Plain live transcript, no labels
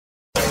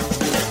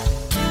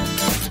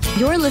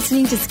You're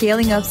listening to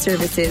Scaling Up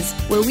Services,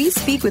 where we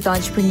speak with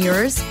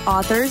entrepreneurs,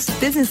 authors,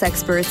 business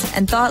experts,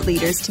 and thought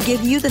leaders to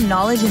give you the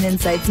knowledge and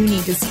insights you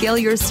need to scale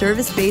your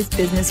service-based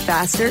business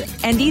faster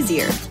and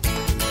easier.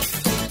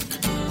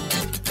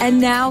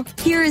 And now,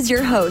 here is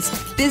your host,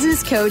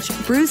 business coach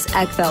Bruce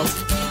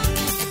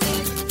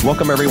Eckfeldt.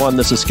 Welcome, everyone.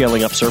 This is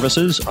Scaling Up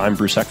Services. I'm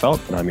Bruce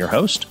Eckfeldt, and I'm your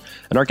host.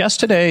 And our guest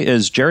today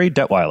is Jerry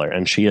Detweiler,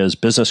 and she is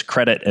business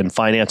credit and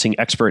financing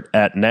expert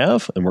at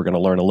NAV. And we're going to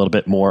learn a little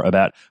bit more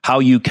about how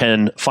you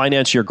can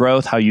finance your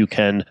growth, how you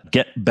can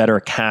get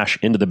better cash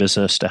into the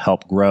business to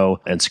help grow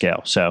and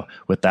scale. So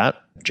with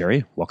that,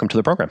 Jerry, welcome to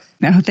the program.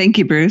 Oh, thank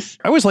you, Bruce.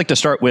 I always like to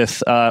start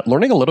with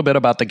learning a little bit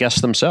about the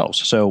guests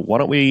themselves. So why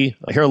don't we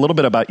hear a little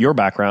bit about your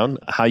background,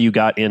 how you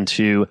got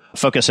into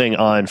focusing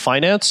on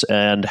finance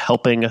and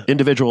helping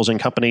individuals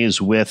and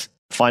companies with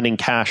finding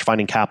cash,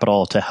 finding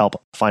capital to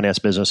help finance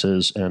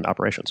businesses and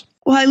operations.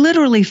 Well, I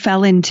literally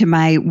fell into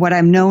what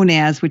I'm known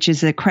as, which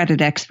is a credit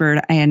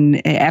expert.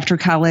 And after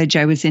college,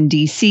 I was in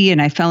DC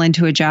and I fell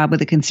into a job with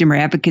a consumer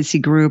advocacy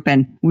group.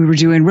 And we were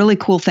doing really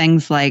cool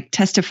things like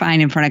testifying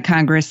in front of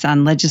Congress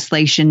on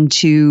legislation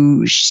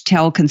to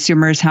tell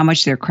consumers how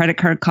much their credit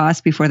card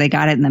cost before they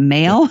got it in the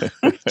mail,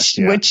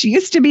 which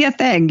used to be a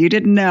thing. You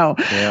didn't know.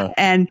 Yeah.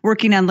 And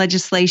working on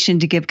legislation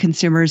to give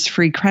consumers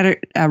free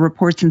credit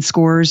reports and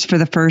scores for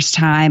the first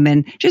time,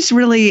 and just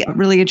really,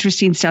 really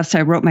interesting stuff. So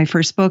I wrote my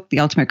first book, The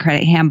Ultimate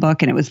Credit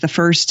Handbook, and it was the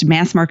first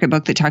mass market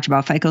book that talked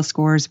about FICO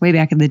scores way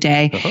back in the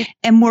day. Uh-huh.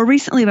 And more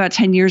recently, about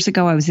 10 years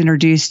ago, I was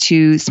introduced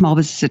to small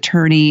business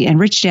attorney and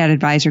Rich Dad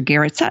advisor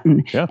Garrett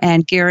Sutton. Yeah.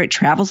 And Garrett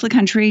travels the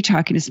country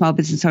talking to small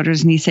business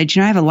owners. And he said,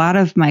 I have a lot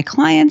of my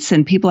clients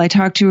and people I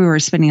talk to who are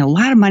spending a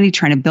lot of money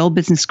trying to build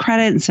business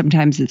credit. And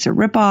sometimes it's a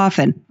ripoff.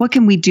 And what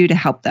can we do to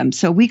help them?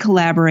 So we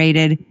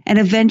collaborated. And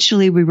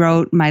eventually we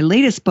wrote my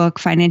latest book,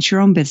 Finance Your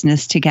Own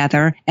Business, together.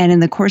 And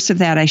in the course of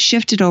that, I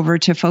shifted over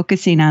to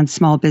focusing on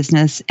small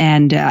business,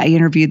 and I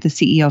interviewed the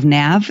CEO of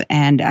NAV,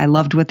 and I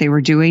loved what they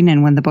were doing.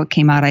 And when the book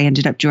came out, I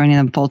ended up joining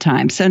them full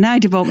time. So now I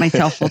devote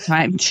myself full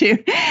time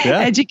to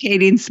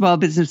educating small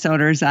business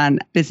owners on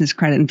business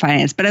credit and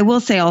finance. But I will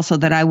say also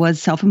that I was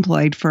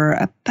self-employed for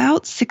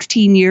about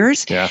 16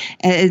 years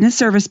in the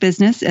service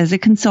business as a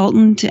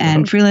consultant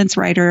and freelance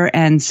writer.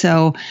 And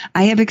so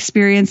I have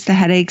experienced the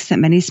headaches that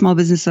many small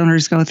business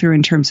owners go through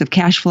in terms of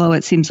cash flow.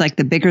 It seems like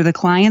the bigger the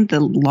client, the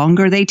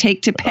longer they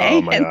take to pay.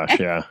 Oh my gosh,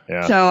 yeah.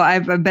 So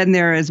I've been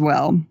there as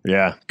well.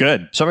 Yeah,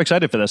 good. So I'm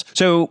excited for this.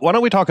 So why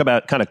don't we talk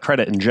about kind of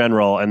credit in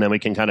general, and then we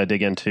can kind of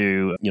dig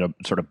into,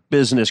 sort of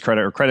business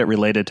credit or credit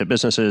related to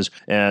businesses,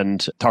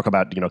 and talk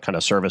about, kind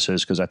of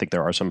services, because I think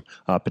there are some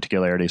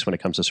particularities when it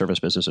comes to service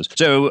businesses.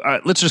 So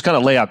let's just kind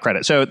of lay out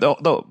credit. So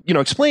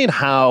explain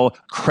how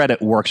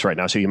credit works right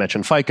now. So you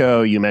mentioned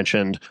FICO, you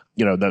mentioned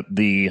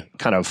the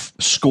kind of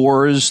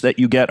scores that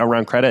you get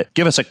around credit.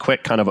 Give us a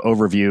quick kind of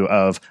overview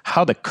of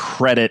how the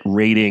credit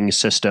rating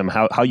system,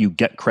 how you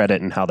get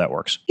credit and how that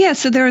works. Yeah,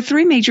 so there are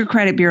three major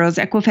credit bureaus,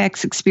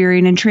 Equifax,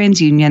 Experian, and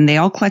TransUnion. They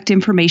all collect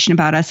information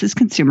about us as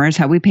consumers,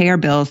 how we pay our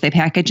bills. They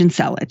package and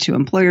sell it to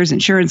employers,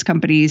 insurance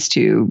companies,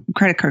 to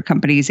credit card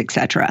companies, et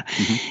cetera.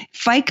 Mm-hmm.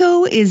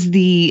 FICO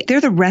they're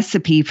the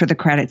recipe for the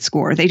credit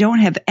score. They don't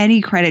have any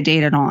credit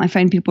data at all. I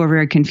find people are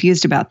very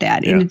confused about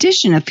that. Yeah. In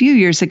addition, a few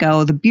years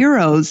ago, the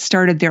bureaus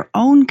started their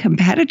own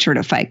competitor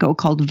to FICO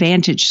called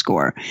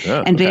VantageScore.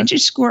 And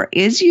VantageScore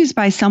is used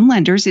by some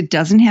lenders. It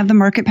doesn't have the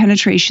market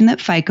penetration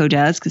that FICO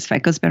does, because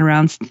FICO's been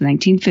around since the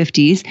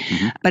 1950s,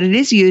 but it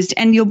is used.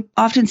 And you'll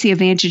often see a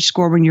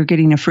VantageScore when you're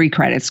getting a free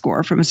credit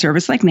score from a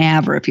service like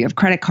NAV, or if you have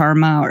Credit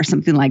Karma or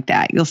something like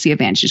that, you'll see a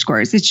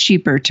VantageScore. It's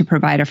cheaper to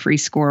provide a free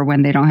score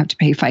when they don't have to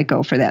pay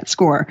FICO for that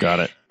score. Got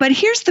it. But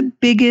here's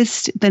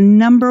the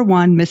number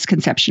one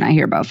misconception I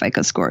hear about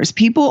FICO scores.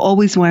 People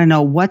always want to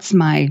know, what's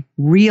my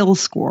real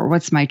score?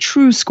 What's my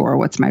true score?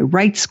 What's my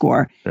right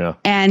score? Yeah.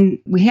 And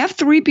we have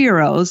three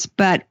bureaus,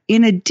 but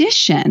in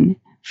addition,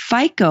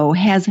 FICO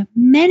has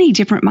many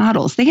different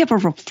models. They have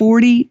over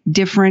 40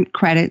 different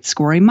credit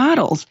scoring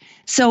models.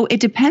 So it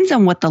depends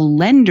on what the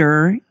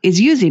lender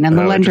is using, and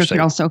the lender can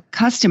also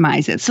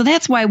customize it. So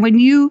that's why when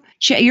you're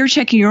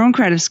checking your own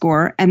credit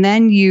score, and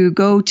then you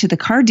go to the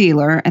car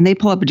dealer and they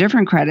pull up a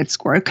different credit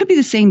score, it could be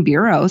the same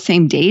bureau,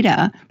 same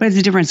data, but it's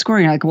a different score.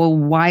 And you're like, well,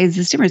 why is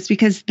this different? It's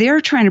because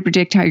they're trying to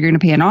predict how you're going to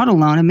pay an auto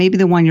loan, and maybe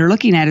the one you're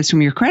looking at is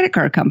from your credit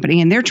card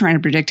company, and they're trying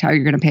to predict how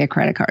you're going to pay a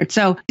credit card.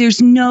 So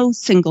there's no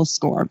single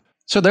score.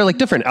 So they're like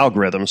different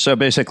algorithms. So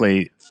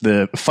basically,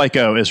 the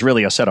FICO is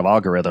really a set of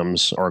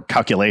algorithms or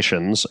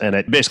calculations, and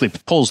it basically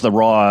pulls the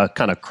raw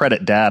kind of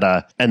credit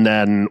data and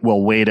then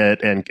will weight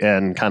it,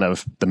 and kind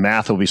of the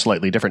math will be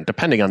slightly different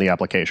depending on the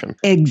application.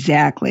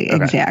 Exactly. All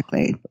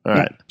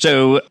right.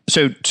 So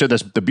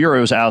the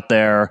bureaus out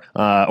there,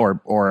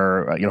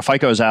 or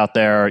FICO's out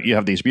there. You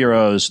have these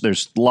bureaus.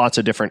 There's lots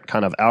of different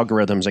kind of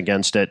algorithms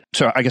against it.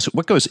 So I guess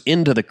what goes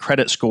into the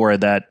credit score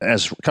that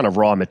as kind of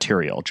raw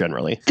material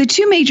generally? The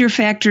two major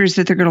factors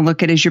that they're going to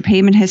look at is your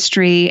payment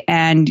history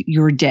and find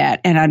your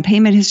debt. And on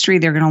payment history,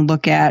 they're going to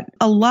look at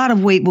a lot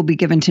of weight will be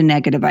given to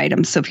negative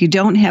items. So if you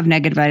don't have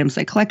negative items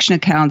like collection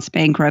accounts,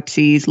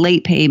 bankruptcies,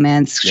 late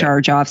payments,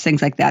 charge-offs,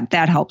 things like that,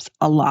 that helps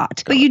a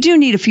lot. But you do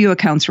need a few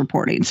accounts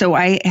reporting. So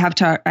I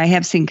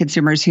have seen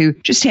consumers who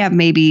just have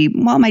maybe,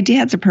 well, my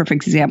dad's a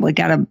perfect example. He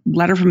got a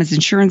letter from his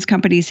insurance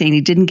company saying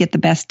he didn't get the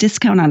best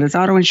discount on his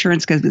auto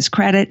insurance because of his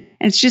credit.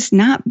 And it's just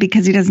not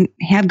because he doesn't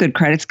have good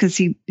credits, because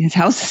his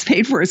house is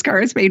paid for, his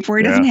car is paid for.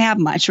 He doesn't have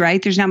much,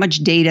 right? There's not much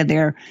data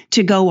there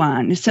to go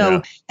on.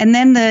 So, and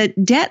then the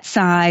debt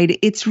side,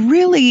 it's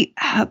really,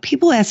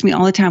 people ask me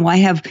all the time, well, I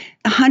have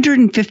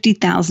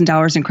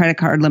 $150,000 in credit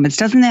card limits.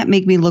 Doesn't that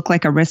make me look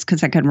like a risk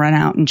because I could run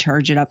out and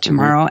charge it up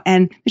tomorrow?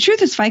 And the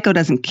truth is FICO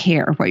doesn't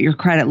care what your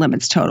credit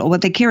limits total.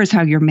 What they care is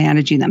how you're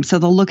managing them. So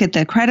they'll look at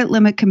the credit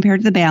limit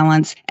compared to the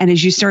balance. And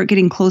as you start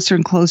getting closer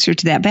and closer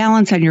to that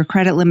balance on your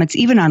credit limits,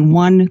 even on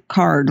one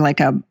card, like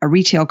a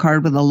retail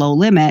card with a low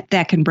limit,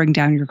 that can bring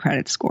down your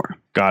credit score.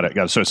 Got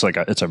it. So it's like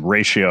it's a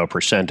ratio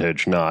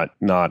percentage, not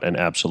an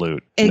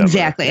absolute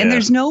exactly. number.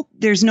 And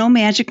there's no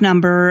magic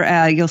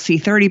number. You'll see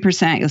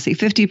 30%, you'll see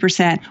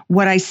 50%.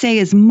 What I say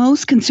is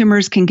most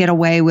consumers can get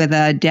away with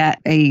a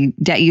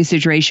debt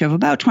usage ratio of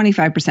about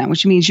 25%,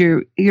 which means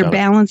your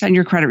balance on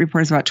your credit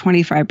report is about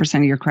 25%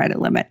 of your credit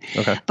limit.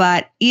 Okay.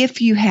 But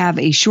if you have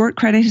a short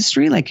credit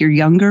history, like you're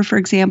younger, for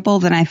example,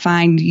 then I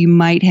find you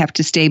might have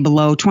to stay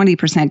below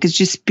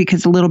 20%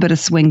 because a little bit of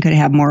swing could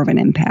have more of an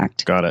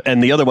impact. Got it.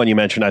 And the other one you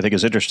mentioned, I think,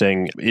 is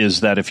interesting,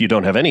 is that if you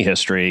don't have any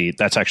history,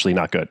 that's actually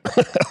not good.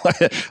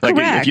 Like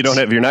Correct. if you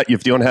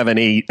don't have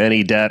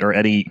any debt or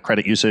any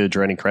credit usage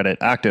or any credit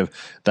active,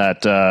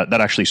 that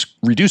actually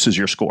reduces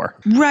your score.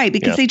 Right,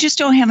 because they just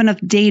don't have enough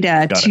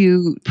data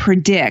to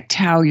predict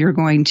how you're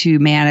going to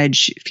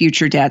manage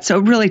future debt. So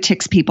it really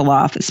ticks people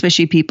off,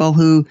 especially people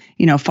who,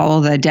 follow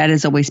the debt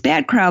is always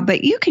bad crowd.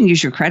 But you can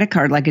use your credit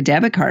card like a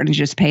debit card and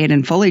just pay it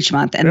in full each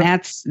month. And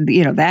that's,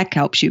 that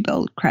helps you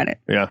build credit.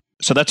 Yeah.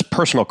 So that's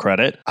personal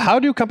credit. How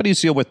do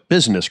companies deal with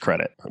business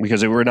credit?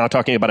 Because we're now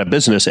talking about a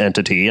business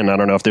entity, and I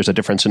don't know if there's a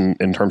difference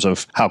in terms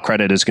of how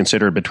credit is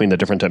considered between the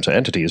different types of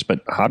entities,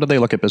 but how do they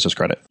look at business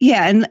credit?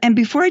 Yeah, and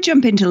before I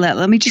jump into that,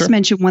 let me just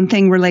mention one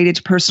thing related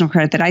to personal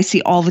credit that I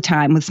see all the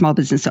time with small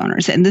business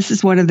owners, and this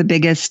is one of the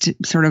biggest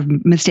sort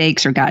of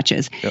mistakes or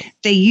gotchas. Yep.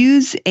 They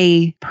use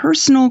a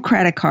personal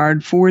credit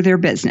card for their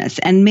business,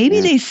 and maybe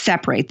they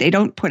separate. They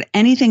don't put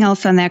anything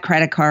else on that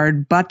credit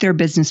card but their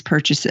business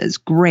purchases.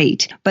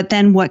 Great. But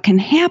then what can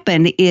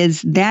happen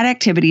is that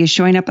activity is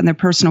showing up on their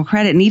personal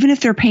credit. And even if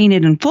they're paying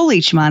it in full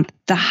each month,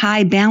 the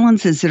high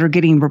balances that are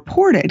getting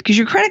reported, because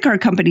your credit card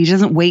company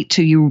doesn't wait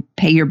till you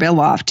pay your bill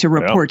off to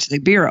report to the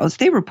bureaus.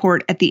 They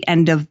report at the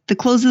end of the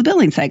close of the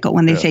billing cycle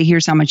when they say,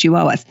 here's how much you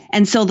owe us.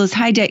 And so those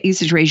high debt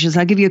usage ratios,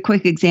 I'll give you a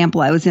quick example.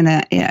 I was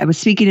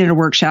speaking at a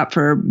workshop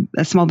for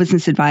small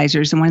business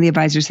advisors, and one of the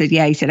advisors said,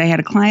 he said, I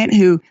had a client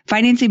who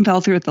financing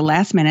fell through at the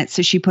last minute.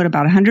 So she put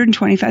about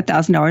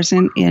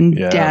 $125,000 in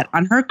debt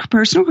on her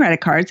personal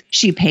credit cards.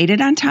 She paid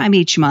it on time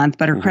each month,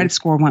 but her credit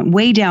score went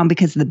way down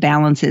because of the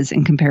balances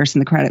in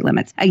comparison to the credit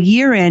limits. A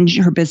year in,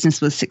 her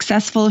business was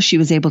successful. She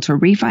was able to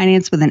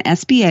refinance with an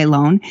SBA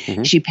loan.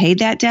 She paid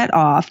that debt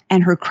off,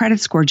 and her credit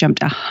score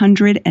jumped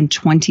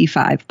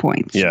 125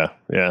 points. Yeah.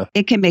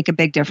 It can make a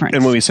big difference.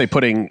 And when we say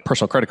putting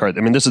personal credit card,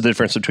 I mean, this is the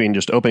difference between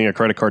just opening a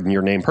credit card in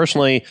your name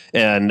personally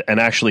and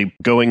actually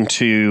going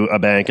to a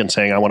bank and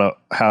saying, I want to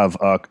have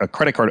a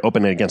credit card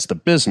open against the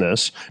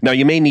business. Now,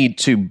 you may need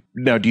to,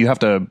 do you have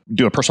to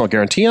do a personal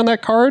guarantee on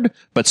that card,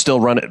 but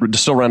still run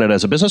it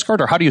as a business card?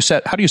 Or how do you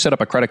set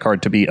up a credit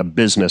card to be a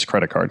business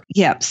credit card?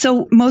 Yeah.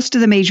 So most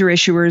of the major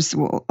issuers,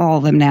 all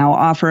of them now,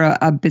 offer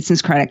a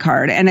business credit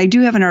card. And I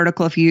do have an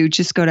article if you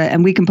just go to,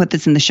 and we can put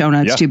this in the show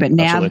notes too, but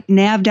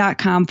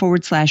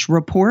nav.com/report.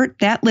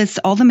 That lists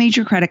all the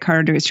major credit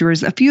card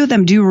issuers. A few of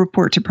them do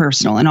report to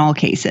personal in all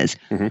cases,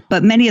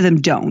 but many of them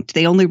don't.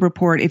 They only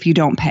report if you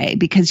don't pay,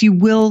 because you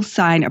will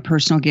sign a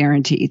personal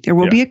guarantee. There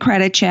will be a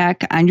credit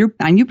check on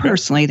you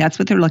personally. That's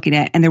what they're looking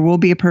at. And there will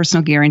be a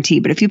personal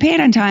guarantee. But if you pay it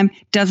on time,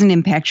 it doesn't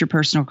impact your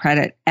personal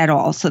credit at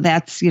all. So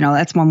that's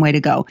one way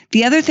to go.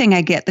 The other thing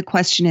I get, the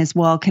question is,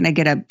 well, can I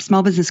get a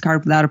small business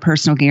card without a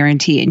personal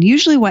guarantee? And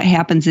usually what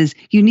happens is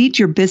you need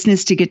your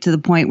business to get to the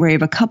point where you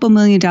have a couple $2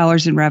 million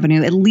in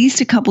revenue, at least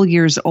a couple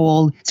years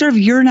old. Sort of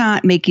you're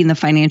not making the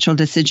financial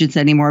decisions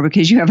anymore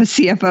because you have a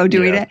CFO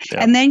doing it.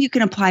 Yeah. And then you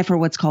can apply for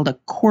what's called a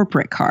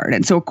corporate card.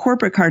 And so a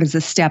corporate card is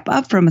a step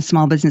up from a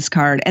small business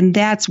card. And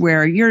that's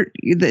where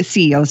the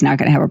CEO is not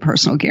going to have a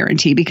personal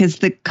guarantee because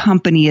the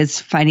company is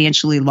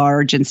financially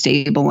large and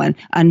stable and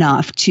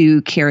enough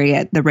to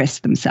carry the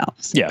risk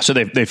themselves. Yeah. So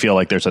they feel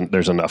like there's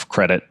enough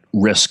credit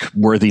risk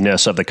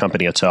worthiness of the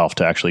company itself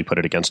to actually put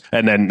it against.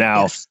 And then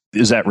now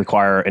Does that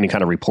require any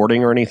kind of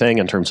reporting or anything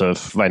in terms of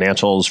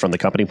financials from the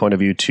company point of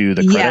view to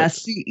the credit?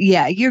 Yes.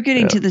 Yeah. You're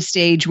getting to the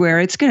stage where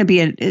it's going to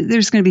be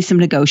there's going to be some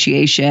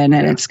negotiation,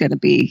 and it's going to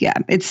be,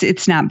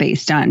 it's not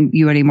based on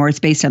you anymore. It's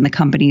based on the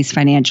company's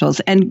financials.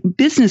 And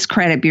business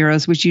credit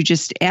bureaus, which you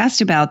just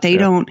asked about, they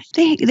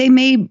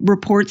may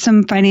report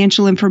some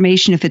financial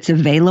information if it's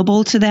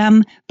available to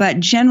them, but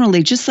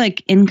generally, just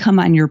like income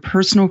on your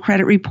personal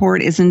credit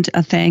report isn't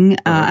a thing,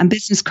 on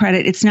business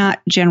credit, it's not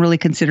generally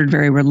considered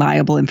very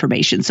reliable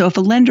information. So if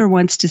a lender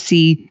wants to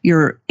see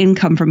your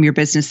income from your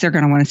business, they're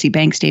going to want to see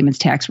bank statements,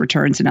 tax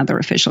returns, and other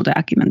official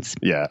documents.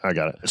 Yeah, I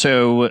got it.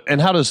 So,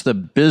 and how does the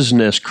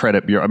business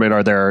credit bureau,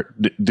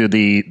 do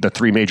the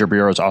three major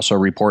bureaus also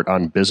report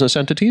on business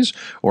entities,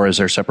 or is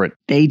there separate?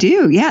 They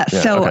do,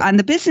 yes. On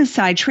the business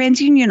side,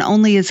 TransUnion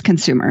only is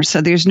consumer.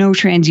 So there's no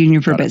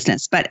TransUnion for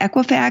business. But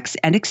Equifax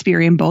and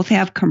Experian both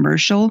have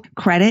commercial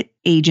credit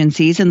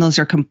agencies, and those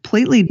are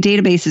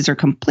databases are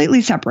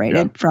completely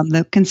separated from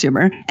the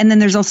consumer. And then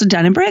there's also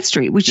Dun &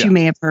 Bradstreet, which you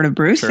may have heard of,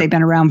 Bruce. Sure. They've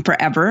been around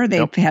forever.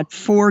 They've had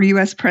 4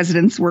 U.S.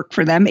 presidents work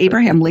for them.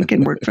 Abraham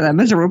Lincoln worked for them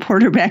as a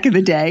reporter back in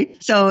the day.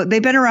 So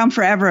they've been around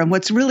forever. And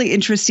what's really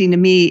interesting to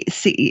me,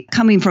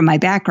 coming from my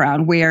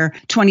background, where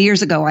 20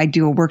 years ago I'd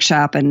do a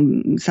workshop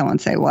and someone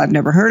say, well, I've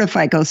never heard of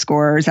FICO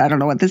scores. I don't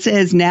know what this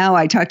is. Now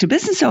I talk to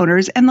business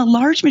owners, and the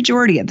large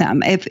majority of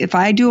them, if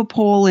I do a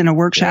poll in a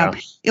workshop,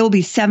 it will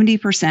be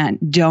 70%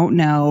 don't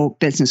know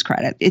business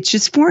credit. It's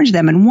just foreign to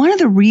them. And one of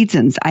the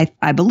reasons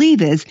I believe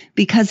is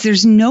because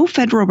there's no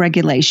federal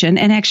regulation,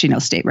 and actually no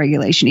state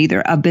regulation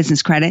either, of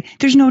business credit.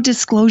 There's no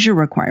disclosure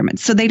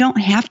requirements. So they don't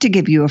have to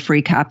give you a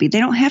free copy. They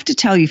don't have to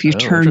tell you if you're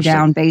turned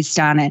down based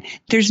on it.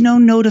 There's no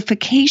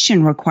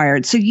notification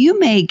required. So you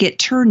may get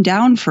turned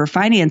down for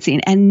financing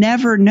and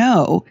never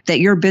know that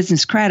your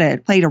business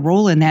credit played a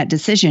role in that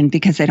decision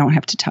because they don't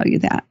have to tell you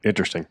that.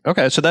 Interesting.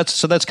 Okay. So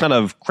that's kind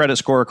of credit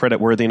score, credit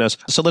worthiness.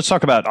 So let's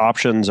talk about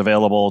options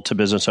available to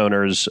business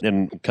owners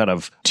and kind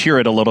of tier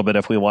it a little bit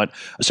if we want.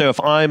 So if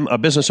I'm a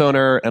business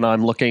owner and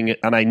I'm looking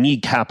and I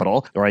need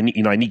capital, or I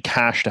need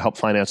cash to help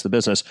finance the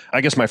business, I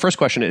guess my first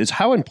question is,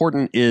 how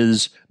important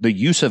is the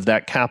use of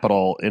that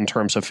capital in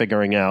terms of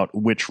figuring out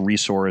which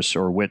resource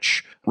or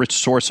which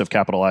source of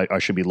capital I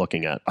should be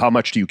looking at? How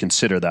much do you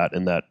consider that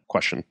in that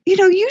question?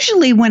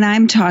 Usually when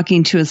I'm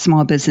talking to a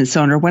small business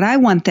owner, what I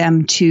want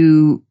them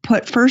to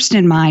put first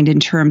in mind in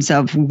terms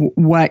of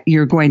what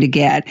you're going to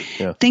get,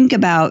 think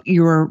about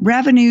your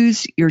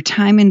revenues, your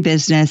time in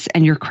business,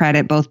 and your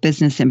credit, both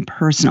business and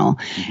personal.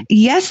 Mm-hmm.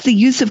 Yes, the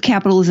use of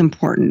capital is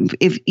important.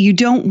 If you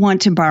don't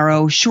want to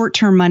borrow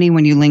short-term money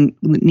when you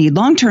need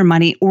long-term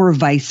money, or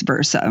vice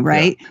versa,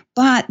 right? Yeah.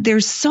 But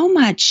there's so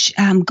much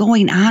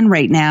going on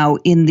right now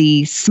in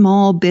the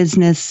small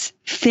business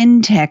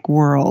fintech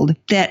world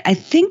that I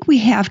think we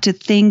have to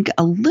think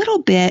a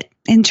little bit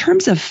in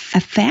terms of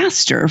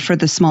faster for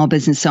the small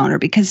business owner,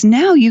 because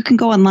now you can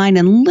go online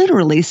and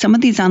literally some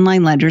of these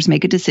online lenders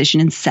make a decision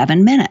in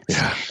 7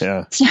 minutes.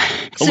 Yeah.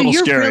 So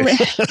you're scary.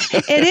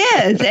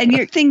 It is. And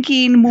you're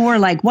thinking more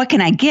like, what can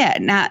I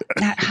get? Not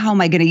how am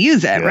I going to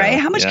use it, right?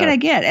 How much can I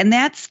get? And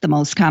that's the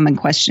most common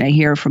question I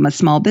hear from a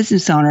small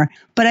business owner.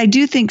 But I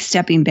do think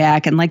stepping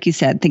back and, like you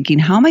said, thinking,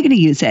 how am I going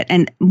to use it?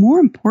 And more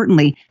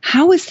importantly,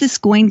 how is this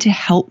going to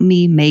help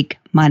me make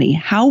money?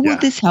 How will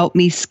this help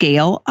me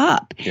scale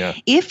up? Yeah.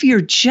 If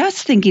you're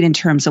just thinking in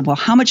terms of, well,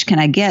 how much can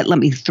I get? Let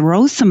me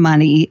throw some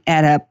money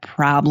at a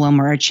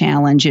problem or a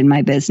challenge in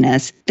my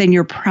business, then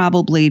you're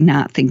probably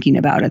not thinking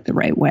about it the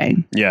right way.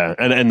 Yeah.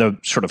 And the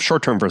sort of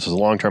short term versus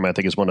long term, I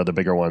think, is one of the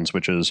bigger ones,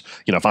 which is,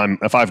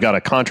 if I've got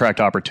a contract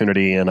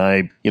opportunity and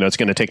it's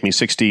going to take me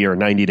 60 or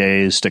 90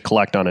 days to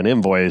collect on an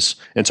invoice.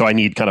 And so I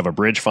need kind of a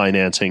bridge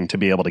financing to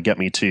be able to get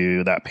me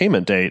to that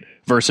payment date,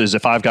 versus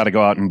if I've got to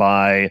go out and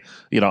buy,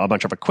 a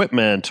bunch of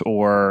equipment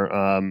or,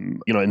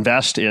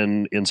 invest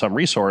in some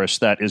resource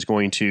that is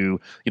going to,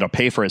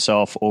 pay for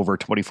itself over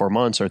 24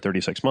 months or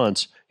 36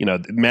 months,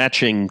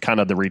 matching kind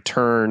of the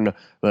return,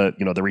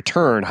 the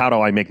return, how do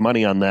I make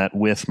money on that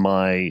with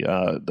my,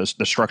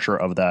 the structure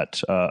of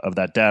that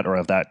debt or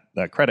of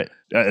that credit,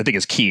 I think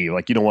is key.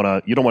 Like you don't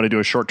want to do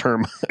a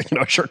short-term,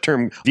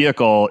 short-term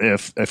vehicle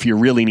if you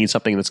really need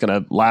something that's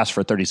going to last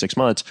for 36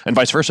 months, and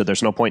vice versa.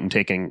 There's no point in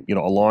taking,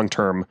 a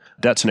long-term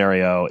debt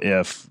scenario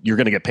if you're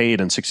going to get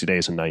paid in 60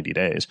 days and 90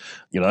 days.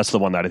 That's the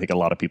one that I think a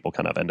lot of people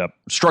kind of end up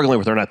struggling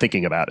with or not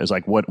thinking about, is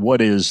like,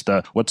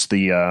 what's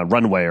the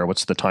runway, or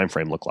what's the time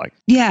frame look like?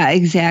 Yeah,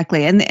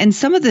 exactly. And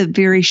some of the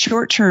very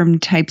short-term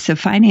types of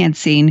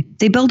financing,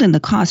 they build in the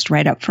cost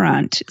right up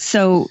front.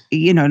 So,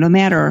 no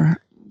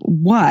matter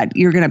what,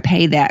 you're going to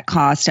pay that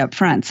cost up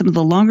front. Some of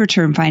the longer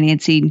term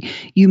financing,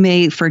 you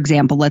may, for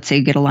example, let's say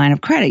you get a line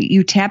of credit,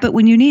 you tap it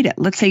when you need it.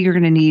 Let's say you're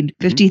going to need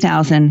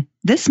 $50,000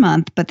 this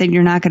month, but then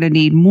you're not going to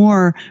need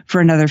more for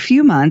another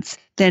few months.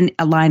 then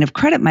a line of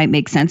credit might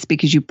make sense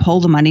because you pull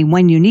the money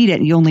when you need it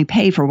and you only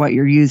pay for what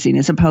you're using,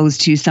 as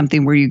opposed to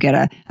something where you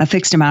get a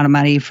fixed amount of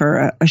money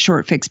for a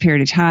short fixed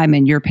period of time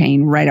and you're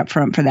paying right up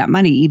front for that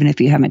money, even if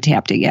you haven't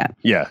tapped it yet.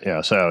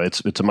 Yeah. So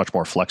it's a much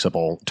more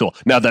flexible tool.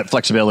 Now, that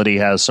flexibility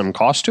has some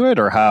cost to it,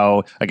 or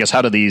how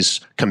do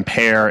these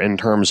compare in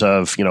terms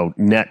of,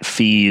 net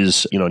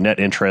fees, net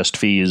interest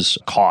fees,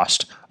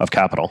 cost of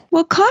capital?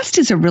 Well, cost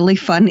is a really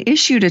fun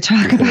issue to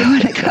talk about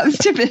when it comes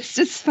to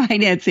business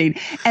financing.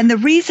 And the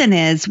reason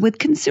is, with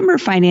consumer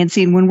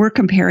financing, when we're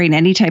comparing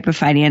any type of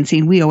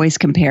financing, we always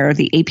compare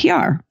the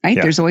APR, right?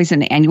 Yeah. There's always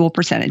an annual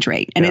percentage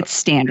rate, and it's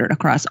standard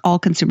across all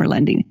consumer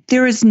lending.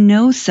 There is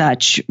no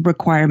such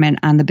requirement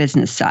on the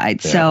business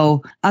side. Yeah.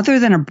 So other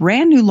than a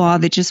brand new law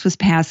that just was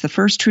passed, the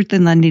first Truth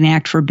in Lending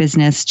Act for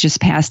business just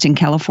passed in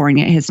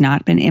California, it has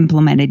not been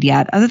implemented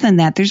yet. Other than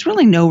that, there's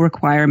really no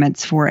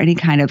requirements for any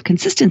kind of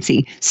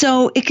consistency.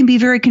 So it can be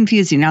very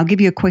confusing. I'll give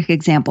you a quick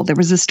example. There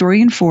was a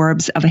story in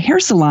Forbes of a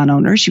hair salon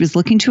owner. She was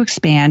looking to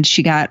expand.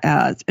 She got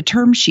a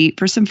term sheet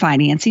for some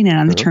financing, and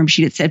on the term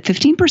sheet it said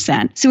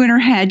 15%. So in her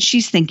head,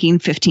 she's thinking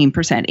 15%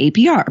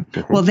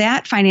 APR. Well,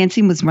 that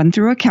financing was run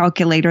through a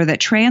calculator that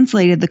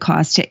translated the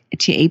cost to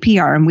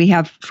APR, and we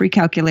have free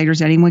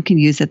calculators anyone can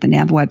use at the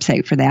NAV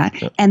website for that.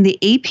 And the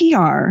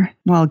APR,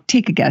 well,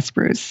 take a guess,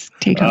 Bruce.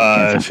 Take a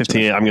guess.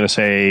 15. I'm going to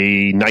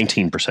say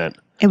 19%.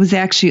 It was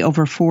actually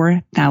over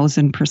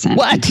 4,000%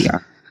 What?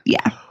 APR. Yeah.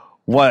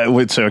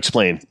 What? So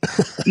explain.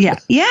 Yeah,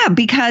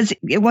 because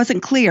it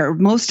wasn't clear.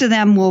 Most of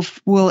them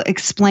will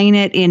explain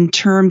it in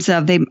terms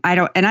of I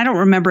don't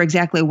remember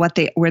exactly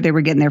where they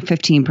were getting their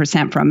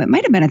 15% from. It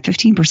might have been a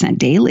 15%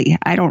 daily.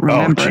 I don't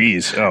remember. Oh,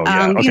 geez. Oh,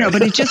 yeah. Okay.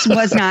 But it just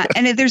was not,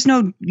 and there's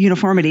no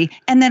uniformity.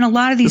 And then a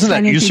lot of these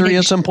isn't that usury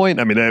at some point?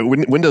 I mean,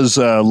 when does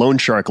loan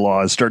shark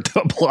laws start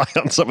to apply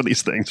on some of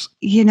these things?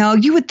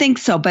 You would think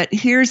so, but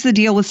here's the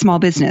deal with small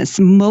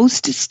business.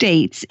 Most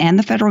states and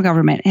the federal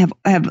government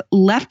have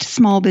left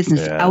small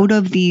business out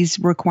of these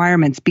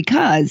requirements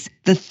because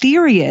the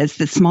theory is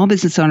that small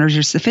business owners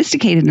are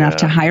sophisticated enough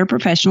to hire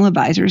professional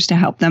advisors to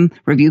help them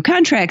review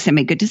contracts and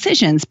make good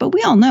decisions. But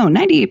we all know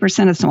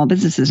 98% of small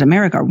businesses in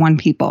America are one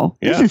people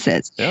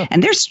businesses. Yeah.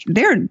 And they're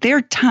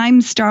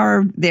time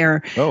starved.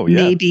 They're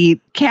maybe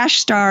cash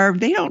starved.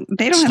 They don't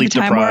have the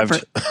time for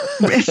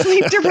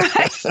sleep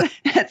deprived.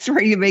 That's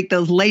where you make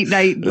those late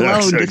night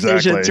loan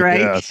decisions, right?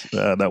 Yes.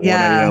 That 1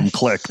 a.m.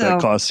 click that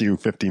costs you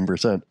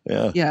 15%.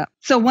 Yeah.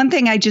 So one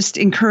thing I just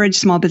encourage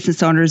small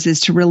business owners is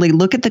to really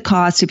look at the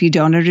cost. If you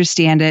don't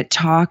understand it,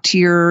 talk to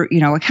your,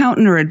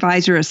 accountant or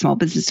advisor, a small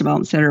business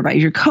development center advisor,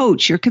 your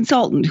coach, your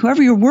consultant,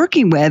 whoever you're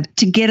working with,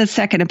 to get a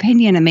second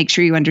opinion and make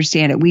sure you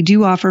understand it. We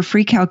do offer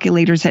free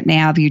calculators at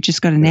NAV. You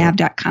just go to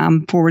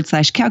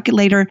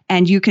nav.com/calculator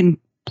and you can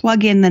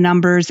plug in the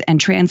numbers and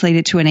translate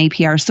it to an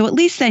APR. So at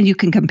least then you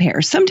can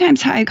compare.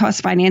 Sometimes higher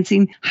cost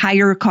financing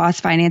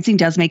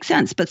does make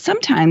sense. But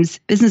sometimes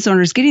business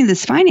owners getting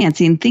this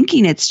financing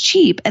thinking it's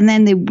cheap, and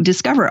then they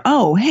discover,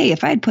 oh, hey,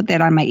 if I had put that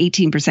on my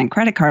 18%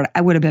 credit card,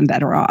 I would have been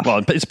better off.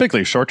 Well, it's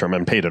particularly short term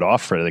and paid it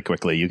off really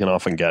quickly. You can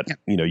often get,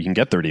 you can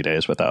get 30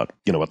 days without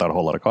a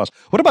whole lot of cost.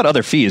 What about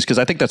other fees? Because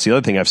I think that's the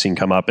other thing I've seen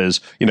come up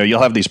is,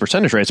 you'll have these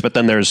percentage rates, but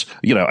then there's,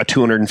 a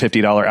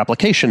 $250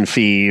 application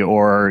fee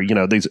or,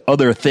 these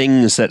other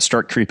things that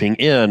start creeping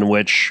in,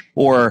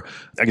 or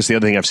I guess the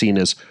other thing I've seen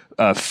is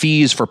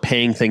fees for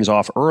paying things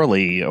off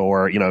early,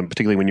 or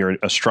particularly when you're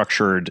a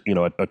structured,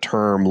 a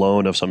term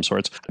loan of some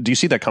sorts. Do you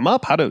see that come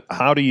up?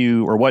 How do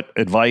you, or what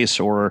advice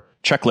or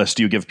checklist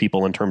do you give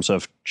people in terms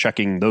of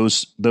checking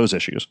those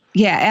issues?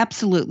 Yeah,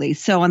 absolutely.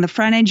 So on the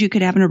front end, you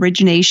could have an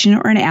origination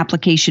or an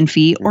application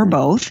fee, or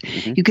both.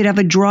 Mm-hmm. You could have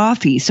a draw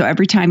fee. So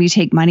every time you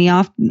take money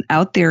out,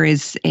 there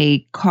is a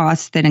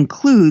cost that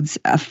includes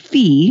a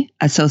fee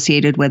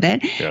associated with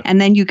it. Yeah. And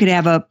then you could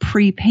have a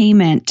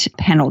prepayment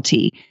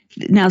penalty.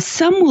 Now,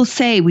 some will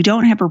say we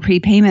don't have a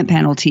prepayment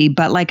penalty,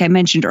 but like I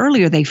mentioned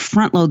earlier, they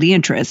front load the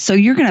interest. So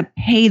you're going to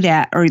pay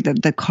that, or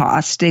the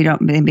cost. They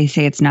may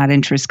say it's not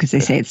interest because they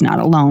say it's not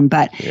a loan,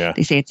 but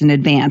they say it's an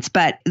advance.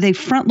 But they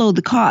front load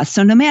the cost.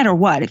 So no matter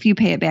what, if you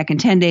pay it back in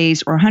 10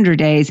 days or 100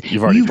 days,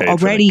 you've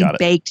already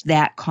baked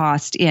that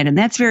cost in. And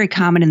that's very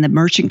common in the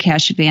merchant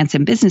cash advance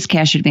and business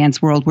cash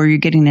advance world, where you're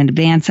getting an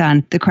advance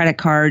on the credit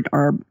card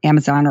or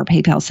Amazon or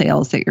PayPal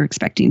sales that you're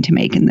expecting to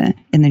make in the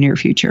near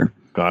future.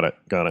 Got it.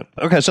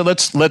 Okay, so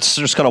let's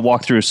just kind of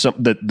walk through some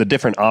the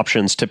different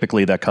options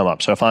typically that come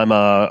up. So if I'm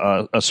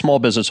a small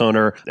business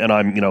owner and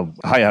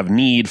I have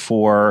need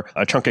for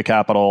a chunk of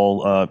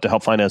capital to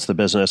help finance the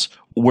business,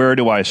 where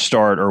do I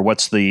start, or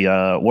what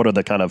are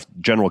the kind of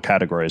general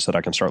categories that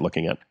I can start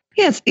looking at?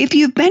 Yes. If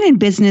you've been in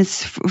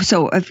business,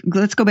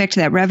 let's go back to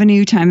that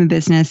revenue, time in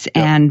business,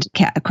 and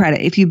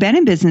credit. If you've been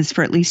in business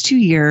for at least 2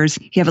 years,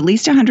 you have at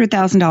least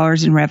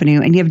 $100,000 in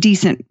revenue, and you have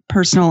decent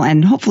personal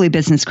and hopefully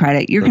business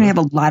credit, you're going to have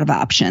a lot of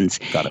options.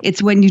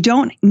 It's when you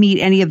don't meet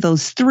any of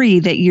those three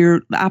that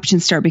your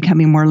options start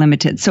becoming more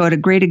limited. So a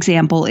great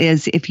example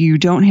is if you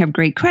don't have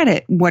great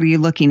credit, what are you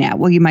looking at?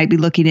 Well, you might be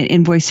looking at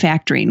invoice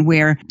factoring,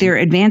 where they're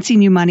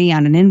advancing you money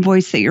on an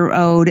invoice that you're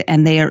owed,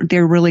 and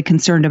they're really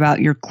concerned about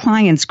your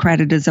client's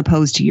credit as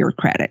opposed to your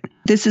credit.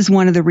 This is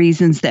one of the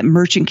reasons that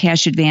merchant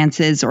cash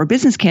advances or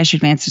business cash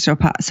advances are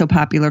so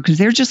popular, because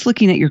they're just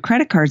looking at your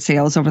credit card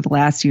sales over the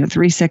last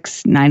 3,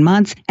 6, 9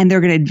 months, and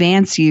they're going to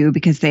advance you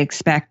because they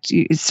expect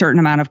a certain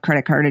amount of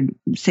credit card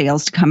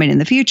sales to come in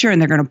the future,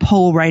 and they're going to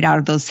pull right out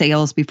of those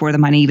sales before the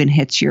money even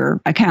hits your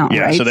account.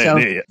 Yeah, right? So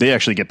they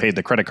actually get paid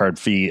the credit card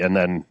fee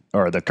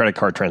or the credit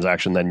card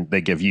transaction, then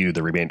they give you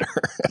the remainder.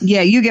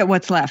 Yeah, you get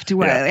what's left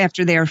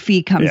after their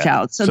fee comes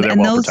out. So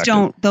and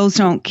those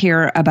don't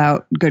care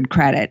about good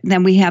credit.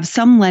 Then we have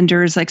some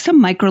lenders, like some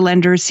micro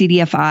lenders,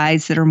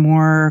 CDFIs, that are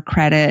more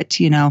credit,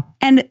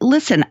 And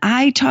listen,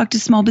 I talk to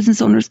small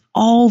business owners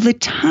all the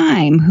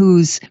time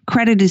whose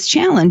credit is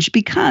challenged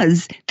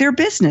because their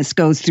business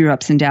goes through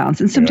ups and downs.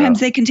 And sometimes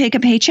they can take a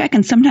paycheck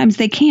and sometimes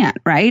they can't,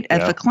 right?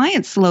 If a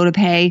client's slow to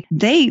pay,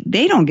 they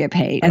don't get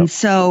paid. And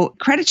so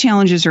credit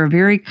challenges are a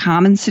very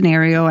common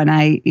scenario, and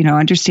I,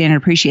 understand and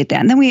appreciate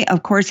that. And then we,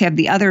 of course, have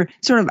the other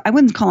sort of, I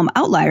wouldn't call them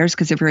outliers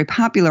because they're very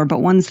popular,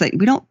 but ones that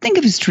we don't think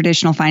of as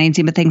traditional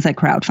financing, but things like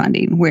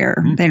crowdfunding,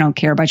 where they don't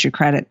care about your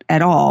credit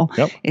at all.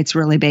 It's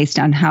really based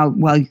on how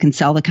well you can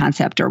sell the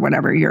concept or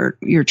whatever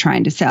you're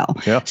trying to sell.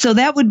 So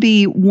that would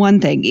be one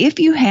thing.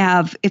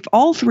 If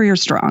all three are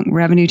strong,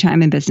 revenue,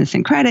 time, and business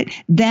and credit,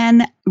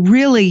 then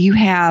really you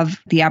have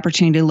the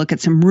opportunity to look at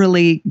some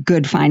really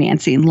good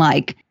financing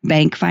like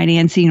bank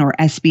financing or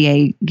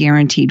SBA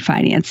guaranteed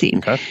financing.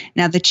 Okay.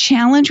 Now, the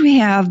challenge we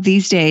have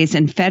these days,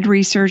 and Fed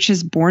research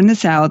has borne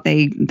this out,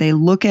 they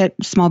look at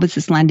small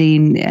business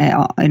lending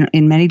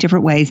in many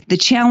different ways. The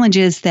challenge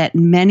is that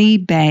many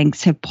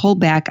banks have pulled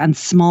back on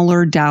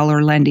smaller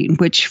dollar lending,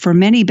 which for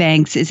many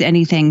banks is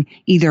anything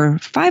either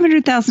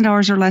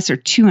 $500,000 or less or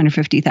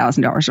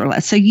 $250,000 or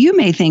less. So you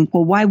may think,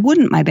 well, why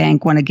wouldn't my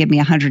bank want to give me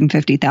a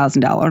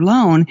 $150,000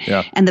 loan?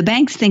 And the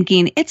bank's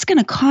thinking, it's going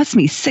to cost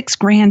me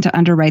 $6,000 to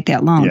underwrite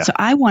that loan. So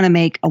I want to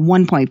make a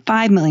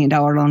 $1.5 million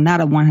loan,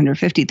 not a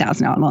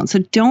 $150,000 loan. So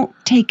don't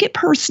take it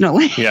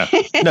personally. No,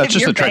 it's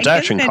just the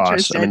transaction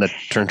costs. I mean, the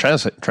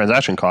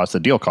transaction costs, the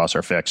deal costs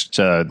are fixed.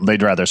 So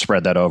they'd rather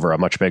spread that over a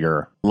much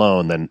bigger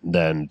loan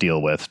than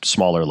deal with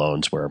smaller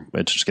loans where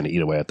it's just going to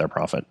eat away at their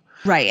profit.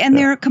 Right. And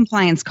their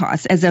compliance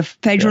costs. As a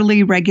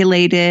federally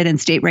regulated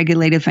and state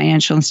regulated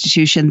financial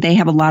institution, they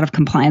have a lot of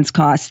compliance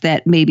costs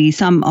that maybe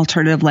some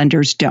alternative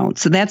lenders don't.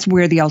 So that's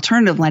where the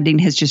alternative lending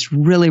has just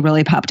really,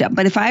 really popped up.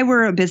 But if I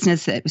were a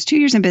business that was 2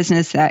 years in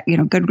business, that,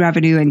 good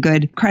revenue and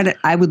good credit,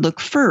 I would look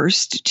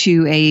first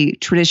to a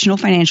traditional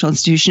financial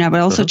institution. I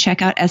would also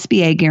check out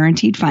SBA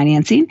guaranteed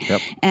financing.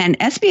 And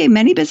SBA,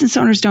 many business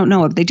owners don't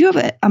know of. They do have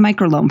a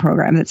microloan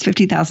program that's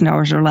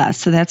 $50,000 or less.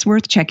 So that's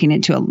worth checking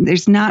into.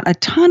 There's not a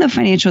ton of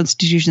financial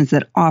institutions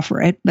that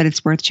offer it, but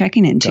it's worth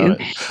checking into.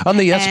 On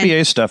the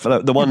SBA stuff,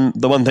 the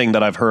one thing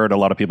that I've heard a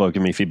lot of people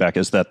give me feedback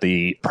is that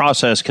the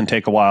process can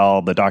take a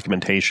while. The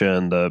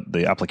documentation,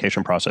 the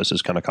application process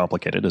is kind of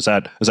complicated. Is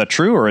that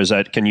true, or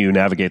can you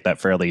navigate that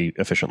fairly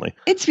efficiently?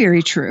 It's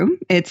very true.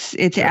 It's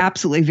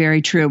absolutely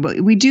very true. But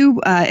we do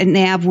at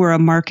NAV, we're a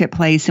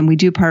marketplace, and we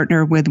do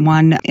partner with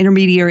one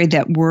intermediary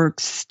that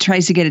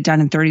tries to get it done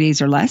in 30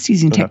 days or less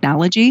using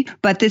technology.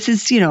 But this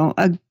is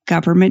a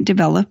government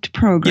developed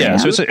program. Yeah.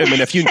 So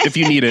if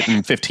you need it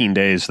in 15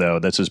 days, though,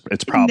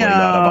 it's probably not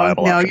a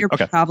viable option. No,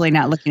 you're probably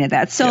not looking at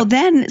that. So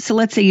so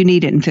let's say you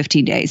need it in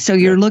 15 days. So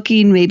you're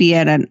looking maybe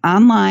at an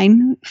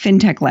online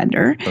fintech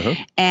lender.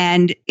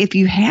 And if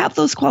you have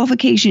those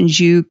qualifications,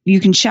 you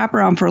can shop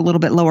around for a little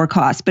bit lower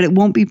cost, but it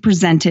won't be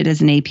presented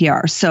as an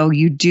APR. So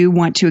you do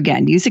want to,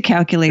 again, use a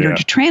calculator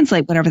to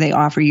translate whatever they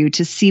offer you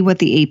to see what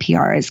the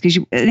APR is, because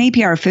an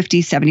APR of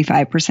 50,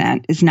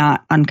 75% is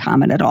not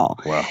uncommon at all.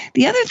 Wow.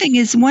 The other thing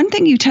is, one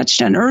thing you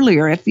touched on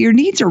earlier, if your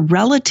needs are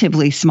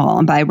relatively small,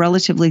 and by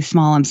relatively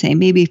small, I'm saying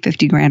maybe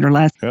 $50,000 or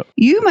less,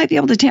 you might be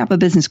able to tap a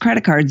business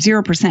credit card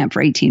 0%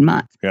 for 18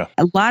 months.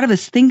 A lot of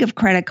us think of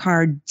credit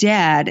card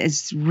debt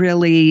as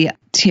really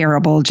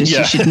terrible.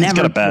 You should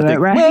never do it,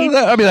 right?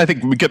 Well, I mean, I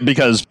think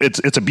because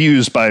it's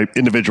abused by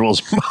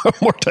individuals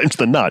more times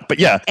than not.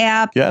 But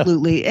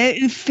absolutely,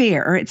 it's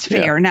fair. It's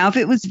fair. Now, if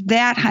it was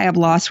that high of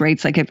loss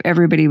rates, like if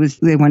everybody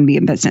they wouldn't be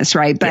in business,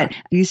 right? But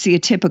you see a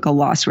typical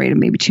loss rate of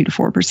maybe 2 to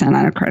 4%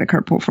 on a credit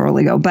card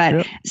portfolio.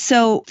 But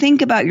so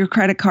think about your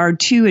credit card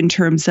too in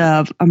terms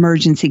of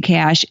emergency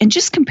cash, and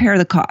just compare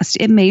the cost.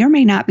 It may or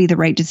may not be the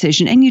right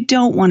decision, and you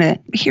don't want to.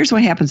 Here's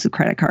what happens with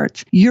credit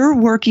cards: you're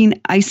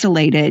working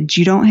isolated.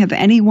 You don't have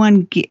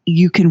anyone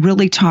you can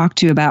really talk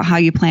to about how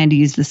you plan to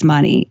use this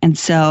money. And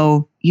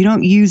so you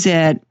don't use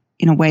it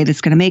in a way that's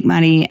going to make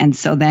money. And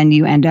so then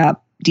you end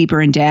up deeper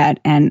in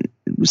debt and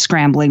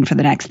scrambling for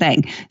the next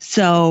thing.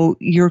 So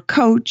your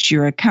coach,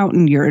 your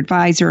accountant, your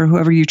advisor,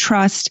 whoever you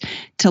trust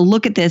to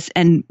look at this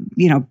and,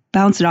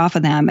 bounce it off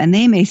of them. And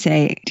they may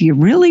say, do you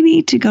really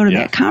need to go to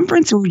that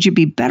conference, or would you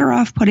be better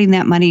off putting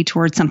that money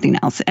towards something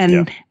else?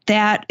 And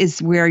that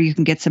is where you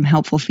can get some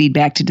helpful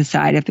feedback to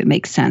decide if it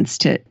makes sense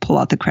to pull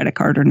out the credit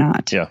card or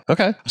not. Yeah.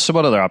 Okay. So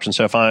what other options?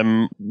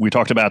 So we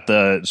talked about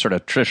the sort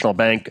of traditional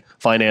bank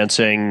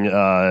financing,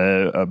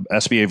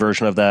 SBA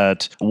version of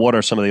that. What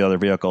are some of the other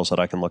vehicles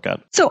that I can look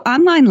at? So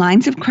online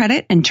lines of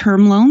credit and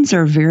term loans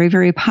are very,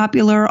 very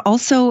popular.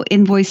 Also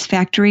invoice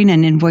factoring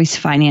and invoice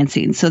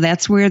financing. So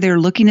that's where they're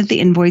looking at the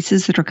invoices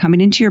that are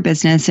coming into your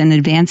business and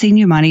advancing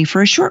you money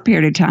for a short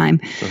period of time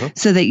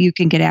so that you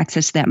can get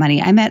access to that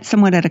money. I met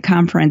someone at a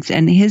conference,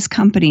 and his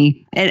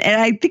company, and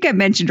I think I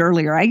mentioned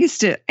earlier, I used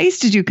to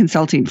do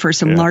consulting for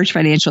some large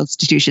financial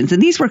institutions.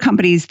 And these were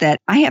companies that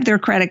I have their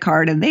credit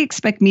card and they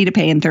expect me to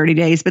pay in 30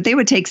 days, but they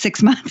would take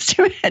 6 months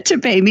to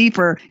pay me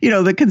for,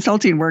 the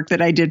consulting work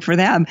that I did for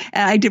them.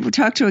 And I did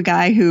talk to a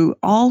guy who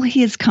all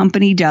his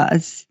company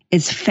does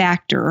is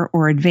factor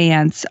or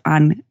advance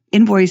on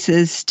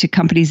invoices to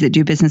companies that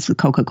do business with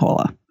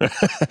Coca-Cola.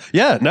 He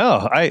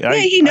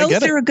knows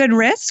they're a good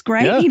risk,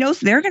 right? Yeah. He knows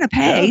they're going to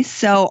pay. Yeah.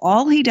 So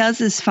all he does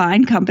is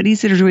find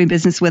companies that are doing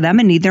business with them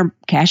and need their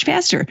cash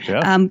faster.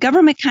 Yeah.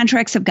 Government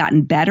contracts have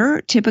gotten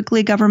better.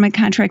 Typically, government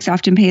contracts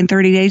often pay in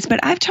 30 days. But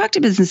I've talked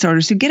to business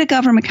owners who get a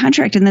government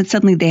contract and then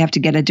suddenly they have to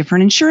get a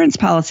different insurance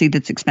policy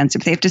that's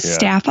expensive. They have to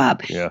staff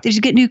up. Yeah. They have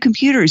to get new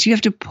computers. You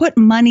have to put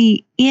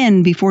money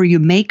in before you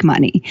make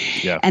money.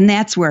 Yeah. And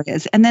that's where it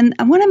is. And then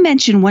I want to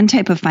mention one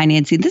type of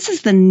financing. This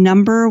is the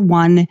number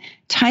one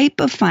type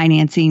of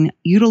financing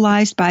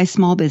utilized by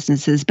small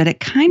businesses, but it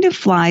kind of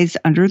flies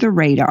under the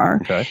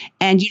radar. Okay.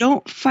 And you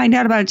don't find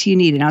out about it till you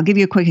need it. And I'll give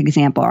you a quick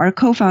example. Our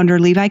co-founder,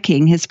 Levi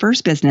King, his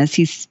first business,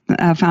 he's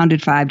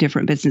founded 5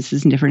 different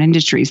businesses in different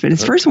industries, but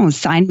his first one was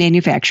sign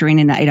manufacturing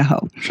in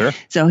Idaho. Sure.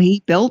 So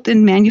he built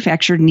and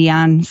manufactured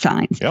neon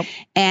signs. Yep.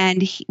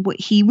 And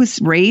he was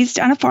raised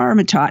on a farm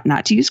and taught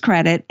not to use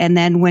credit. And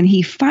then when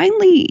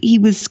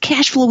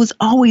cash flow was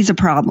always a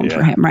problem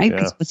for him, right?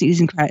 Because he was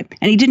using credit.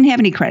 And he didn't have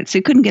any credit, so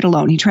he couldn't get a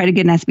loan. He tried to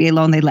get an SBA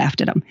loan. They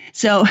laughed at him.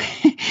 So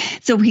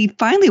he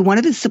finally, one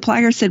of his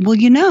suppliers said, well,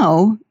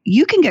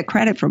 you can get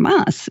credit from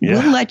us.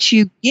 Yeah. We'll let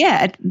you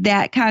get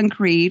that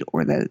concrete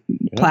or the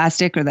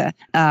plastic or the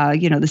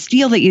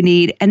steel that you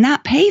need and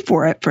not pay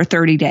for it for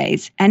 30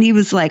 days. And he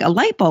was like, a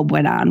light bulb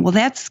went on. Well,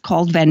 that's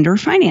called vendor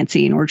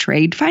financing or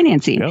trade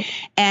financing. Yep.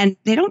 And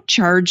they don't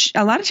charge,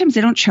 a lot of times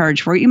they don't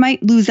charge for it. You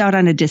might lose out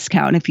on a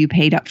discount if you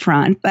paid up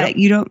front, but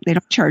they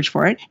don't charge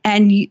for it.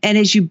 And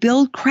as you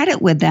build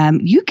credit with them,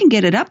 you can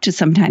get it up to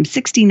sometimes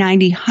 60,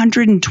 90,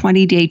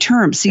 120 day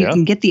terms. So you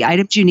can get the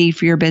items you need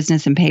for your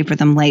business and pay for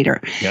them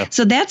later. Yeah.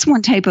 So that's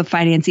one type of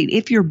financing.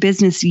 If your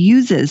business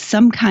uses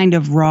some kind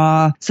of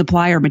raw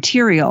supplier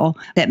material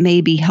that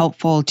may be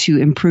helpful to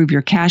improve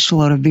your cash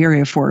flow at a very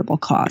affordable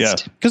cost. Yeah,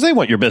 because they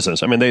want your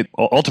business. I mean, they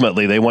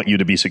want you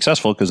to be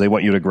successful because they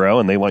want you to grow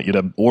and they want you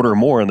to order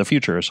more in the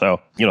future. So,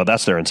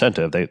 that's their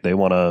incentive. They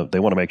want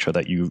to make sure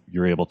that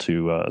you're able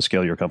to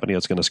scale your company.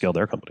 It's going to scale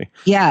their company.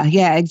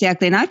 Yeah,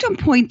 exactly. And I don't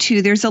point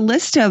to, there's a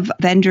list of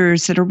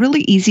vendors that are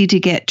really easy to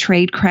get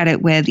trade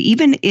credit with.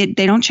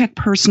 They don't check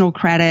personal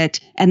credit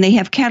and they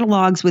have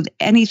catalogs with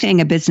anything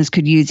a business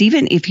could use.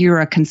 Even if you're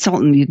a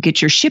consultant, you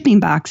get your shipping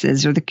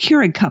boxes or the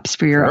Keurig cups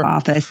for your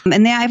office.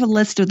 And I have a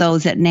list of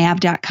those at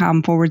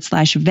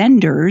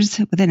nav.com/vendors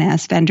with an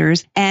S,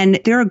 vendors. And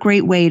they're a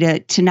great way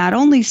to not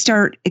only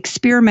start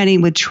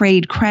experimenting with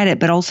trade credit,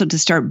 but also to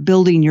start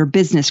building your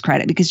business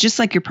credit. Because just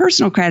like your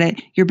personal credit,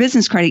 your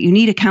business credit, you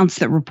need accounts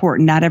that report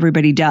and not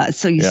everybody does.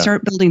 So you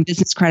start building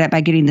business credit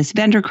by getting this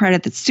vendor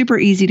credit that's super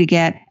easy to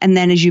get. And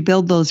then as you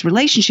build those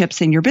relationships,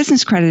 then your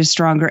business credit is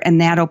stronger and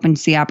that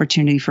opens the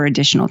opportunity for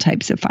additional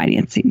types of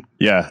financing.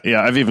 Yeah.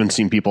 I've even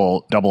seen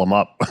people double them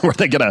up where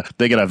they get a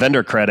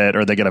vendor credit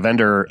or they get a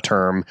vendor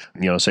term,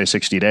 say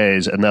 60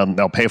 days, and then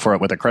they'll pay for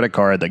it with a credit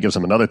card that gives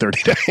them another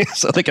 30 days.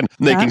 So they can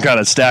kind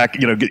of stack,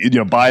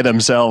 buy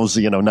themselves,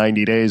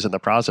 90 days in the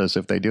process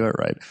if they do it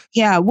right.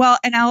 Yeah. Well,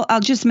 and I'll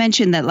just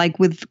mention that like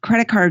with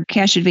credit card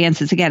cash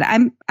advances,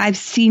 again, I've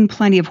seen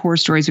plenty of horror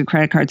stories with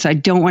credit cards, so I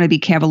don't want to be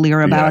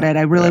cavalier about it.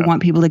 I really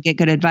want people to get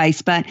good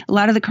advice, but a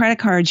lot of the credit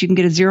cards, you can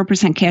get a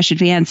 0% cash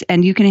advance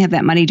and you can have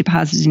that money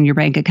deposited in your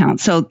bank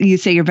account. So you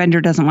say your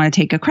vendor doesn't want to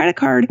take a credit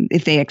card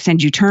if they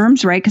extend you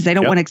terms, right? Because they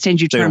don't want to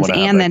extend you terms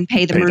and then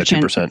pay the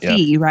merchant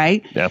fee,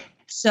 right? Yeah.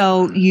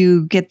 So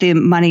you get the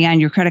money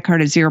on your credit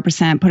card at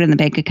 0%, put it in the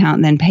bank account,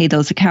 and then pay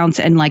those accounts.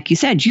 And like you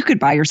said, you could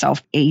buy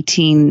yourself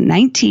 18,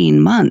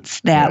 19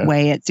 months that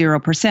way at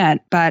 0%.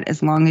 But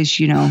as long as,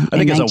 I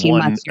think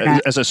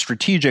as a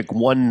strategic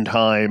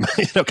one-time,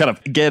 kind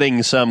of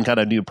getting some kind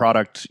of new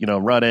product,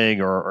 running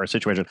or a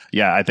situation.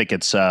 Yeah, I think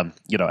it's,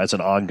 as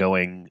an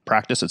ongoing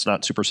practice, it's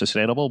not super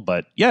sustainable.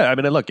 But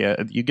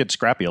you get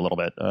scrappy a little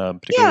bit.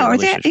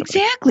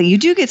 Exactly. You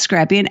do get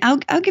scrappy. And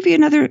I'll give you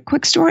another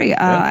quick story.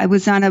 I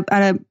was on a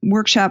taught a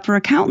workshop for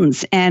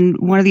accountants. And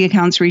one of the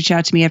accountants reached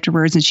out to me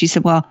afterwards and she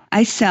said, well,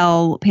 I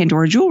sell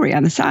Pandora jewelry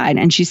on the side.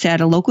 And she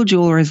said, a local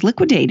jeweler is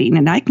liquidating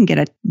and I can get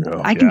a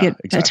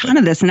ton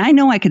of this and I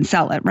know I can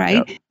sell it,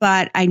 right? Yep.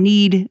 But I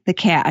need the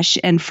cash.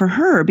 And for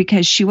her,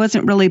 because she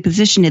wasn't really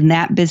positioned in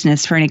that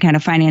business for any kind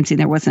of financing,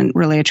 there wasn't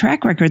really a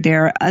track record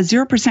there, a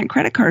 0%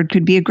 credit card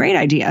could be a great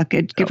idea.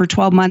 Could give her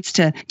 12 months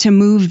to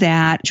move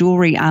that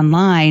jewelry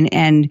online.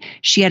 And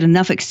she had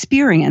enough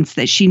experience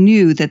that she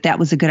knew that that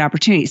was a good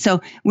opportunity.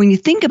 So when you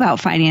think about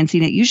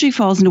financing, it usually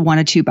falls into one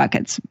of two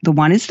buckets. The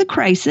one is the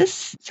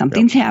crisis.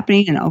 Something's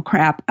happening and oh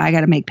crap, I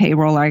got to make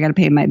payroll or I got to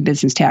pay my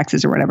business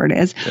taxes or whatever it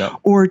is. Yep.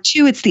 Or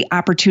two, it's the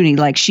opportunity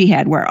like she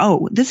had where,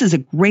 oh, this is a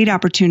great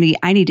opportunity.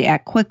 I need to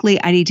act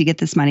quickly. I need to get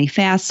this money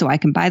fast so I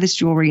can buy this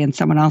jewelry and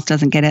someone else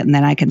doesn't get it and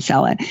then I can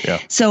sell it. Yeah.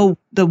 So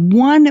the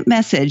one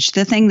message,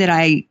 the thing that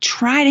I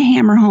try to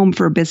hammer home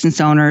for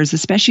business owners,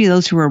 especially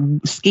those who are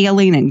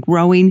scaling and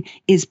growing,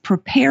 is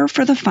prepare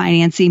for the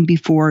financing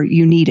before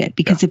you need it.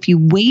 Because if you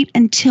wait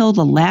until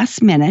the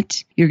last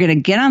minute, you're going to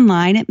get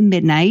online at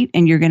midnight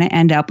and you're going to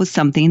end up with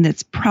something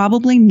that's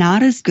probably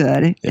not as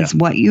good as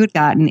what you had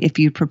gotten if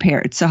you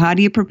prepared. So how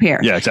do you prepare?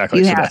 Yeah,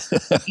 exactly.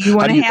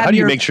 How do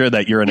you make sure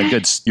that you're in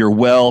you're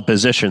well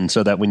positioned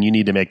so that when you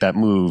need to make that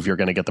move, you're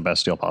going to get the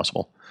best deal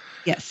possible?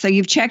 Yes. So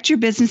you've checked your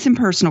business and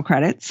personal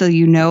credit. So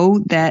you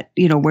know that,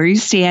 where you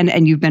stand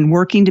and you've been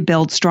working to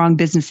build strong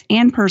business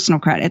and personal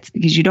credits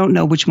because you don't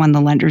know which one the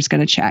lender is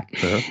going to check.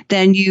 Uh-huh.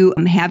 Then you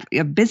have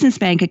a business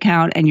bank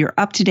account and you're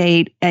up to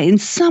date in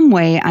some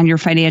way on your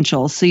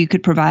financials. So you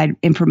could provide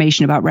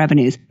information about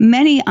revenues.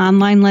 Many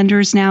online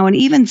lenders now, and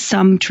even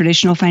some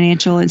traditional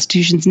financial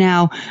institutions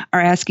now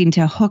are asking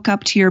to hook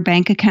up to your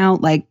bank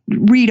account, like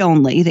read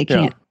only. They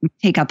can't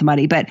take out the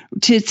money, but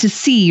to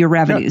see your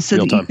revenues so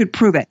that you could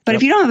prove it. But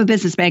if you don't have a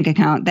business bank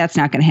account, that's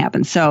not going to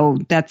happen. So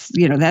that's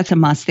a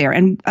must there.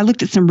 And I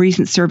looked at some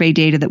recent survey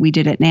data that we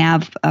did at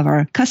NAV of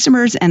our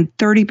customers, and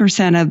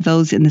 30% of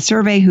those in the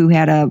survey who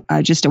had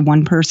just a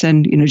one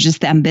person, just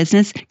them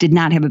business, did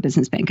not have a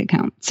business bank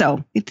account.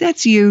 So if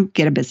that's you,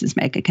 get a business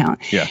bank account.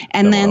 Yeah,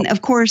 and then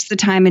of course the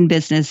time in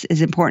business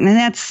is important, and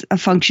that's a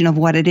function of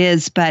what it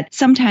is. But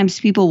sometimes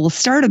people will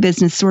start a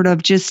business sort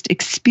of just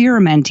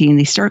experimenting.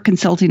 They start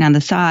consulting on the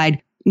side.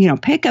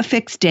 Pick a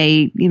fixed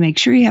date. You make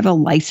sure you have a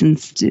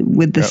license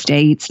with the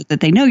state so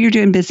that they know you're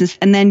doing business.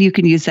 And then you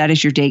can use that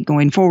as your date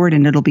going forward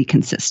and it'll be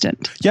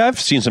consistent. Yeah, I've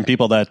seen some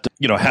people that,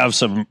 have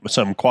some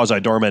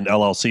quasi-dormant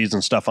LLCs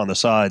and stuff on the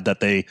side that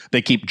they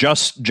keep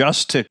just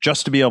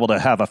to be able to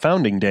have a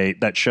founding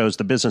date that shows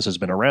the business has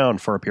been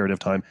around for a period of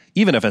time,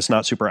 even if it's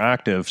not super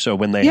active. So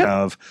when they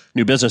have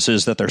new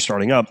businesses that they're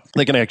starting up,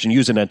 they can actually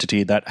use an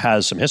entity that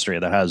has some history,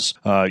 that has,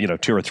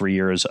 2 or 3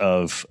 years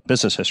of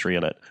business history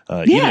in it.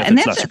 And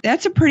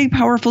that's a pretty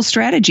powerful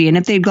strategy. And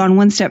if they'd gone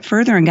one step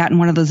further and gotten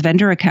one of those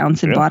vendor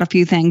accounts and bought a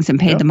few things and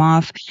paid them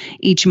off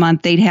each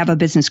month, they'd have a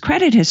business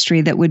credit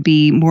history that would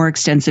be more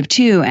extensive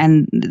too.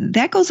 And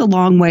that goes a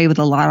long way with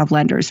a lot of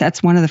lenders.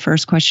 That's one of the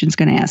first questions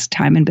going to ask,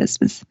 time in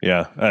business.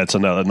 Yeah, it's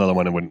another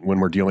one when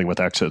we're dealing with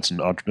exits and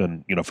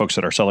folks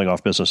that are selling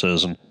off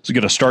businesses and so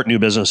going to start new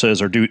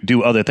businesses or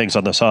do other things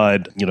on the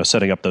side,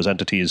 setting up those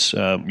entities,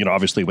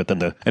 obviously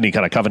within any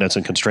kind of covenants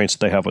and constraints that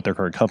they have with their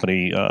current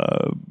company,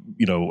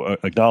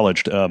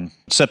 acknowledged.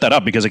 Set that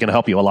up because it can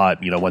help you a lot.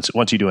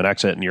 Once you do an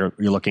exit and you're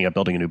looking at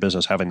building a new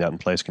business, having that in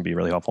place can be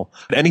really helpful.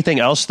 Anything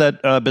else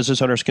that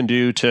business owners can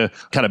do to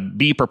kind of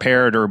be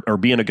prepared or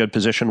be in a good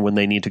position when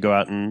they need to go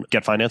out and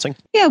get financing?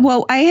 Yeah,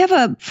 well, I have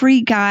a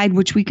free guide,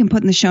 which we can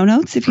put in the show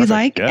notes if you'd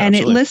like. Yeah, and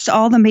absolutely. It lists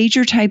all the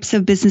major types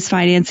of business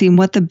financing,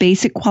 what the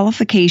basic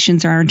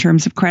qualifications are in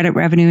terms of credit,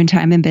 revenue, and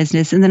time in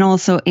business. And then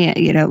also,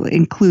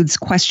 includes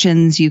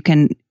questions you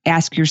can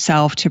ask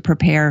yourself to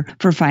prepare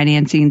for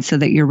financing so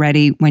that you're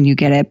ready when you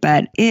get it.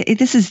 But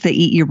this is the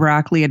eat your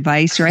broccoli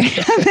advice, right?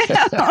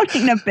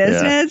 Owning a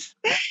business,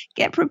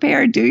 get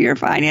prepared, do your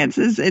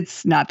finances.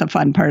 It's not the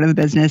fun part of the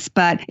business.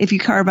 But if you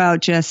carve out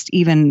just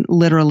even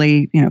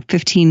literally,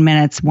 15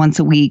 minutes once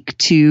a week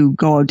to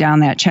go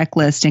down that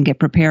checklist and get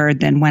prepared,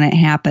 then when it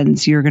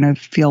happens, you're going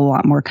to feel a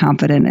lot more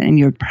confident and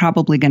you're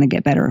probably going to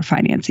get better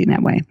financing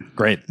that way.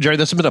 Great. Jerry,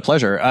 this has been a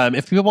pleasure.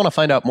 If people want to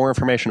find out more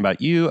information about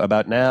you,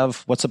 about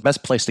NAV, what's the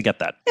best place to get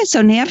that?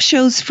 So NAV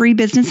shows free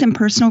business and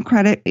personal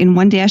credit in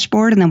one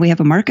dashboard. And then we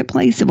have a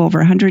marketplace of over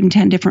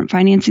 110 different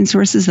financing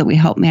sources that we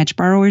help match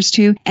borrowers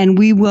to. And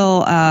we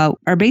will,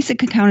 our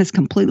basic account is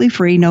completely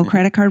free, no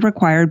credit card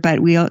required, but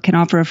we can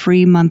offer a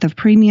free month of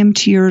premium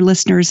to your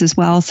listeners as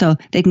well. So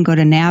they can go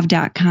to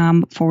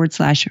nav.com/free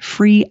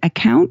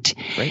account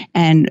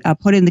and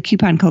put in the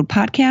coupon code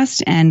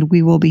podcast, and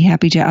we will be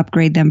happy to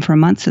upgrade them for a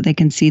month so they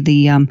can see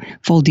the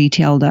full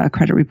detailed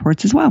credit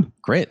reports as well.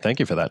 Great. Thank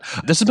you for that.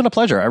 This has been a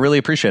pleasure. I really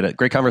appreciate it.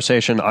 Great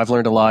conversation. I've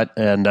learned a lot,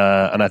 and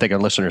I think our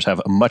listeners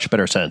have a much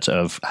better sense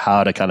of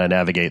how to kind of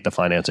navigate the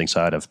financing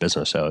side of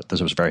business. So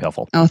this was very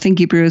helpful. Oh, thank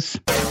you, Bruce.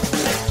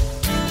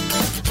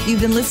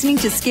 You've been listening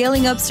to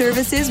Scaling Up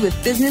Services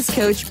with business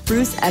coach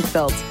Bruce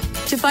Eckfeldt.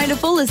 To find a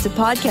full list of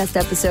podcast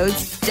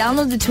episodes,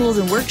 download the tools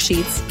and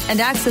worksheets,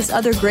 and access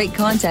other great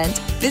content,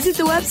 visit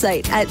the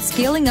website at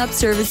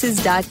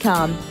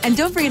scalingupservices.com. And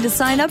don't forget to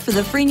sign up for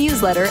the free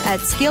newsletter at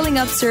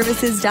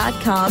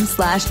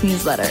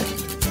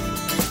scalingupservices.com/newsletter.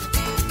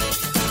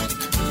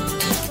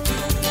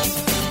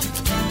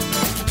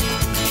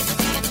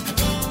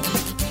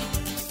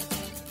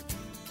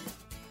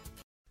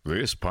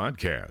 This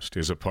podcast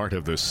is a part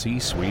of the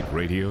C-Suite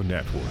Radio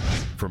Network.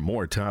 For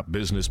more top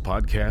business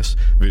podcasts,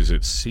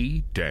 visit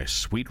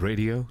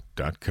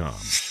c-suiteradio.com.